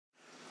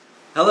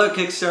Hello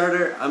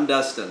Kickstarter, I'm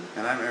Dustin.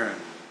 And I'm Aaron.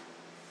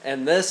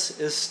 And this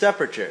is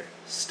Stepperture.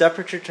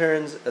 Stepperture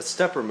turns a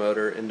stepper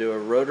motor into a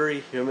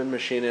rotary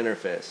human-machine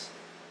interface.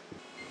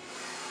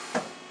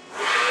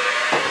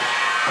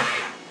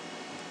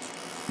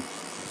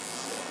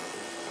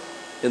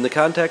 In the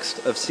context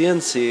of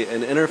CNC,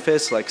 an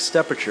interface like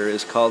Stepperture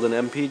is called an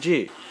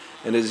MPG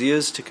and is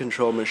used to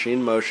control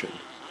machine motion.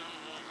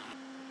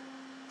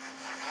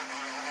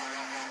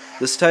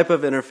 This type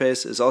of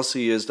interface is also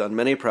used on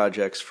many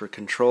projects for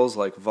controls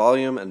like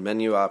volume and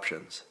menu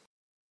options.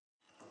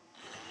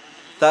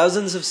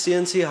 Thousands of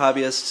CNC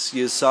hobbyists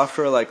use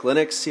software like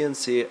Linux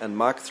CNC and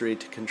Mach 3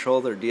 to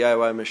control their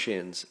DIY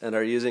machines and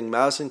are using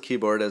mouse and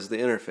keyboard as the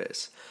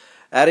interface.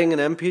 Adding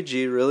an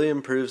MPG really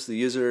improves the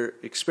user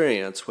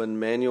experience when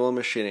manual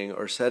machining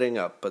or setting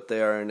up, but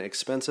they are an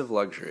expensive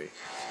luxury.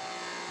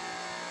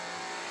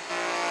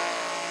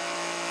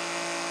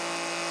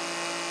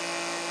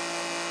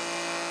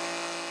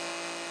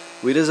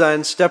 We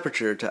designed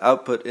Stepperture to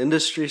output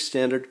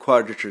industry-standard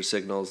quadrature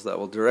signals that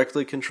will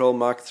directly control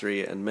Mach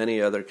 3 and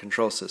many other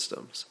control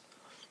systems.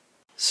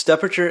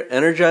 Stepperture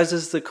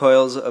energizes the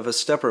coils of a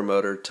stepper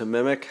motor to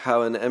mimic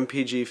how an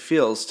MPG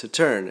feels to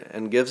turn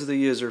and gives the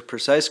user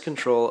precise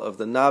control of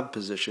the knob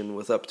position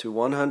with up to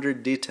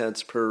 100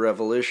 detents per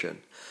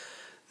revolution.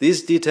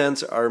 These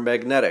detents are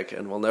magnetic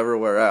and will never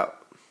wear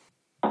out.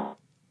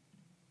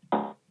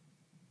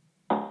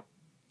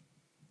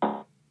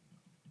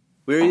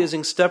 We are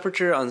using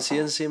Stepperture on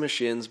CNC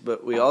machines,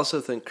 but we also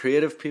think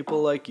creative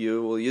people like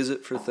you will use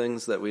it for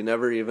things that we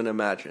never even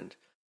imagined.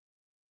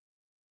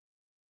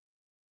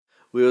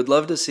 We would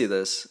love to see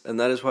this, and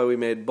that is why we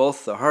made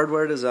both the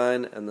hardware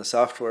design and the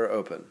software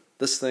open.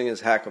 This thing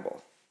is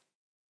hackable.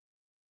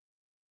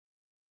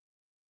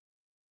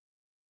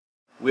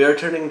 We are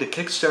turning to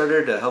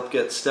Kickstarter to help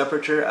get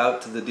Stepperture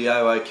out to the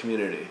DIY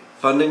community.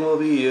 Funding will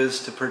be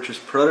used to purchase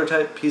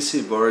prototype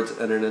PC boards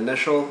and an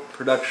initial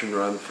production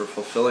run for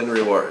fulfilling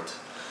rewards.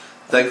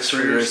 Thanks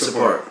for your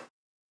support.